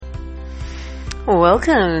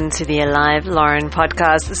Welcome to the Alive Lauren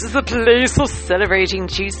podcast. This is the place for celebrating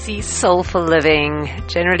juicy, soulful living.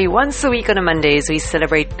 Generally, once a week on a Mondays, we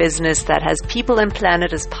celebrate business that has people and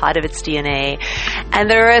planet as part of its DNA. And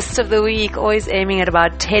the rest of the week, always aiming at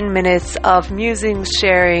about 10 minutes of musings,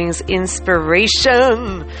 sharings,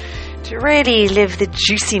 inspiration to really live the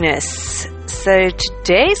juiciness. So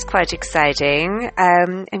today's quite exciting.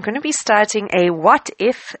 I'm going to be starting a What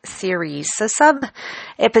If series. So some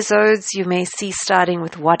episodes you may see starting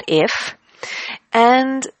with What If.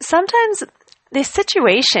 And sometimes there's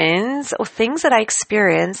situations or things that I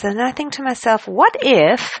experience and I think to myself, what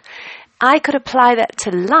if I could apply that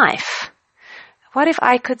to life? What if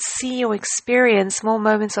I could see or experience more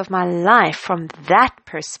moments of my life from that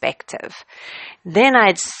perspective? Then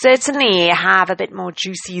I'd certainly have a bit more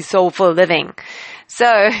juicy, soulful living. So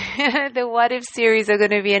the What If series are going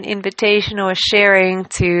to be an invitation or sharing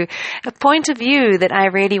to a point of view that I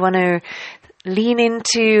really want to lean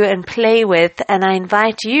into and play with, and I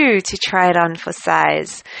invite you to try it on for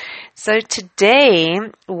size. So today,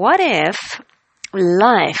 what if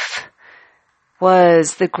life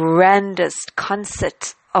was the grandest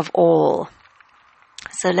concert of all?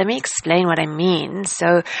 So let me explain what I mean.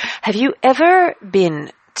 So have you ever been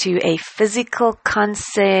to a physical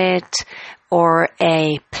concert or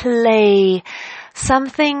a play,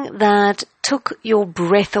 something that took your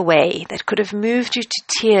breath away, that could have moved you to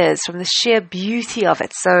tears from the sheer beauty of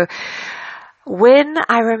it? So when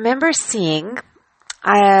I remember seeing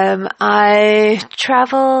I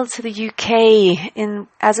traveled to the UK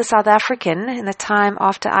as a South African in the time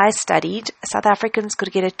after I studied. South Africans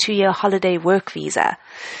could get a 2-year holiday work visa,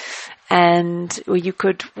 and you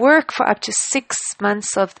could work for up to 6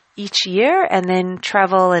 months of each year and then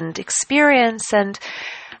travel and experience. And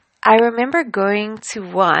I remember going to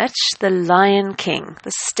watch The Lion King, the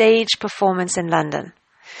stage performance in London.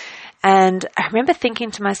 And I remember thinking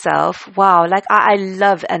to myself, wow, like I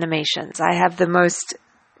love animations. I have the most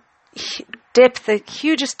depth, the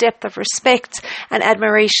hugest depth of respect and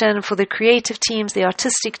admiration for the creative teams, the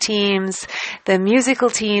artistic teams, the musical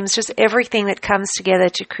teams, just everything that comes together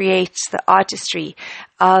to create the artistry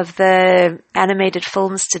of the animated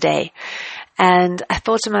films today. And I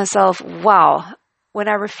thought to myself, wow, when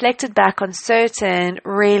I reflected back on certain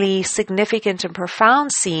really significant and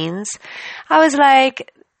profound scenes, I was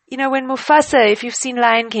like, you know, when Mufasa, if you've seen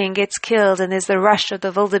Lion King, gets killed and there's the rush of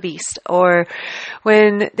the wildebeest, or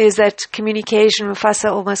when there's that communication,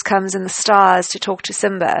 Mufasa almost comes in the stars to talk to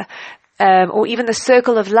Simba, or even the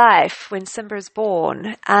circle of life when Simba is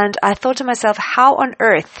born. And I thought to myself, how on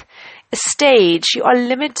earth, a stage, you are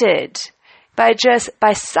limited by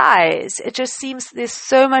size. It just seems there's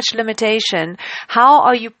so much limitation. How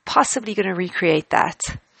are you possibly going to recreate that?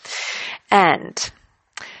 And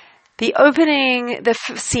the opening, the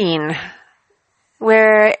scene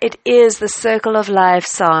where it is the Circle of Life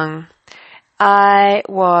song, I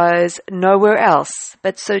was nowhere else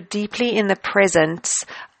but so deeply in the presence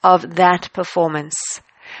of that performance.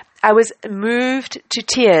 I was moved to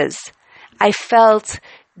tears. I felt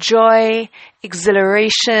joy,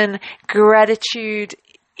 exhilaration, gratitude,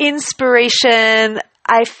 inspiration.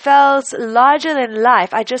 I felt larger than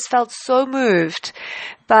life. I just felt so moved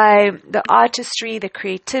by the artistry, the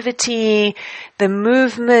creativity, the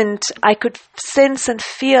movement. I could sense and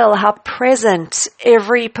feel how present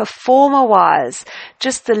every performer was.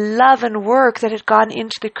 Just the love and work that had gone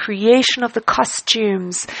into the creation of the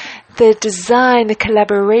costumes, the design, the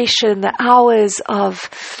collaboration, the hours of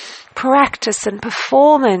practice and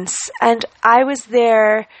performance. And I was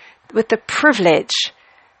there with the privilege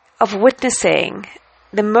of witnessing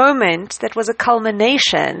the moment that was a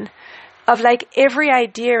culmination of like every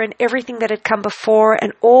idea and everything that had come before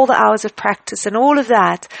and all the hours of practice and all of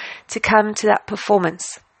that to come to that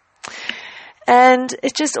performance. And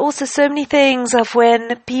it's just also so many things of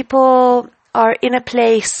when people are in a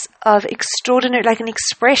place of extraordinary, like an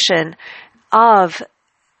expression of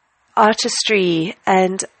artistry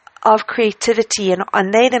and of creativity,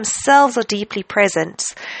 and they themselves are deeply present.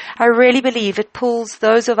 I really believe it pulls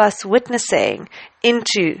those of us witnessing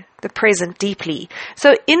into the present deeply.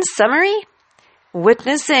 So in summary,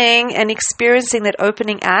 witnessing and experiencing that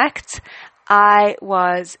opening act, I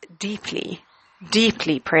was deeply,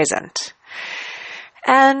 deeply present.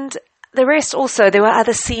 And the rest also, there were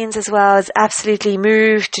other scenes as well, as absolutely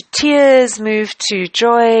moved to tears, moved to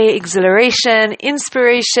joy, exhilaration,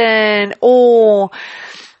 inspiration, awe.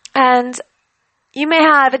 And you may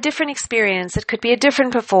have a different experience. It could be a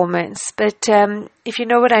different performance. But if you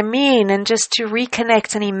know what I mean, and just to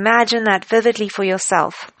reconnect and imagine that vividly for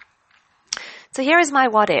yourself. So here is my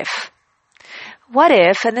what if. what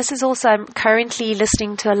if, and this is also, I'm currently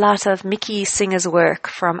listening to a lot of Mickey Singer's work,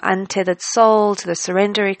 from Untethered Soul to the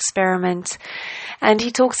Surrender Experiment. And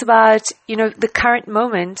he talks about, the current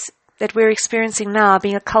moment that we're experiencing now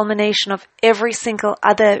being a culmination of every single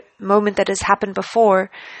other moment that has happened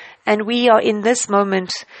before. And we are in this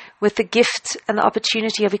moment with the gift and the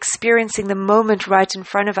opportunity of experiencing the moment right in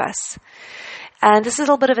front of us. And this is a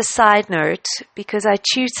little bit of a side note, because I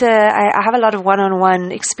have a lot of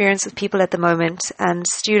one-on-one experience with people at the moment, and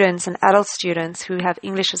students and adult students who have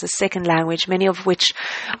English as a second language, many of which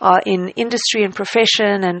are in industry and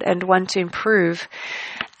profession and want to improve.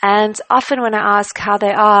 And often when I ask how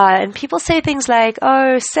they are, and people say things like,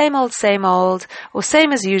 oh, same old, or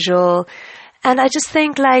same as usual. And I just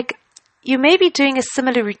think, like, you may be doing a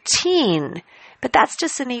similar routine, but that's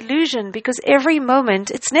just an illusion, because every moment,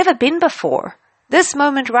 it's never been before. This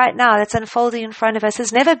moment right now that's unfolding in front of us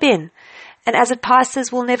has never been. And as it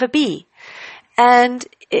passes, will never be. And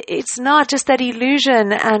it's not just that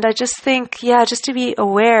illusion. And I just think, just to be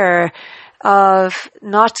aware of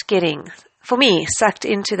not getting, for me, sucked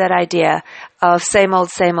into that idea of same old,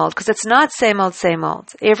 because it's not same old.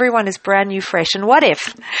 Everyone is brand new, fresh. And what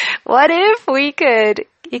if we could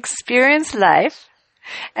experience life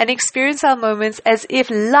and experience our moments as if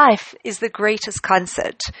life is the greatest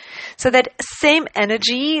concert? So that same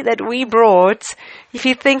energy that we brought, if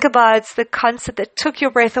you think about the concert that took your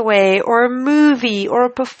breath away, or a movie, or a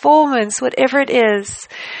performance, whatever it is.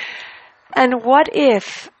 And what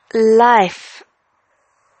if life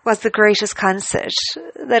was the greatest concert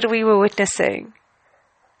that we were witnessing?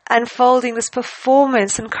 Unfolding this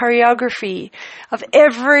performance and choreography of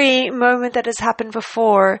every moment that has happened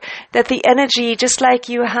before, that the energy, just like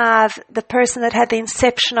you have the person that had the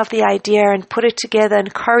inception of the idea and put it together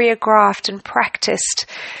and choreographed and practiced,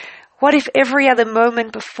 what if every other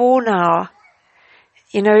moment before now,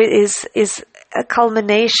 is a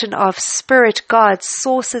culmination of Spirit, God's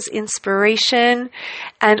source's inspiration,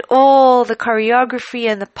 and all the choreography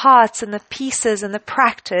and the parts and the pieces and the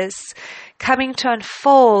practice coming to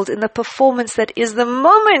unfold in the performance that is the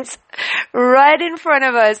moment right in front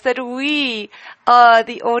of us, that we are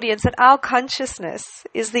the audience, that our consciousness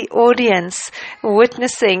is the audience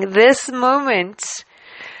witnessing this moment.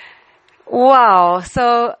 Wow.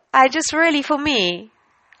 So I just really, for me,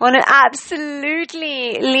 want to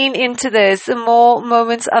absolutely lean into this more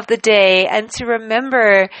moments of the day, and to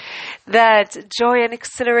remember that joy and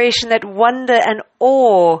exhilaration, that wonder and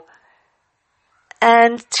awe,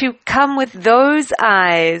 and to come with those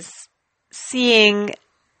eyes, seeing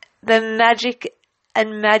the magic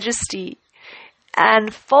and majesty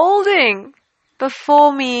unfolding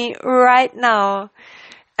before me right now.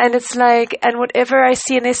 And it's like, and whatever I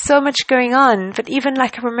see, and there's so much going on, but even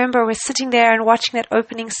like I remember we're sitting there and watching that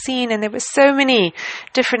opening scene, and there were so many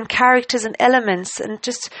different characters and elements, and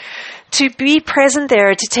just to be present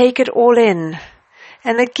there, to take it all in.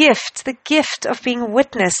 And the gift of being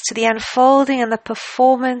witness to the unfolding and the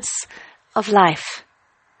performance of life.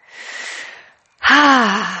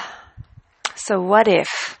 So what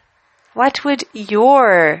would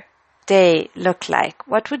your day look like?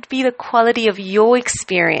 What would be the quality of your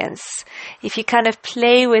experience if you kind of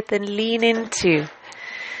play with and lean into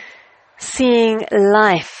seeing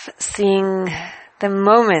life, seeing the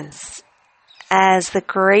moments as the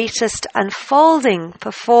greatest unfolding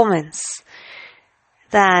performance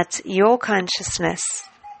that your consciousness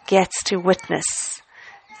gets to witness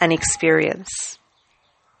and experience?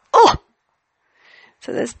 Oh!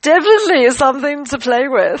 So there's definitely something to play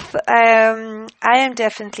with. I am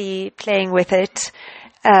definitely playing with it.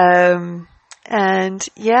 So this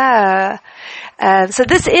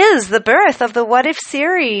is the birth of the What If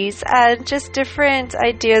series, and just different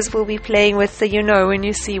ideas we'll be playing with, so when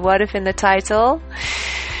you see What If in the title.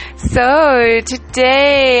 So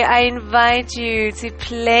today I invite you to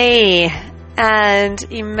play and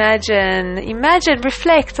imagine,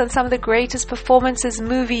 reflect on some of the greatest performances,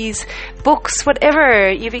 movies, books,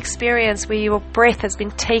 whatever you've experienced where your breath has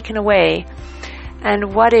been taken away.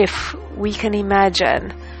 And what if we can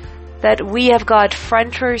imagine that we have got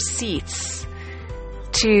front row seats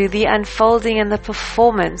to the unfolding and the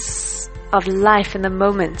performance of life in the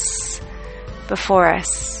moments before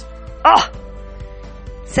us.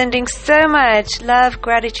 Sending so much love,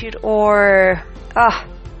 gratitude, or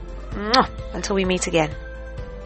until we meet again.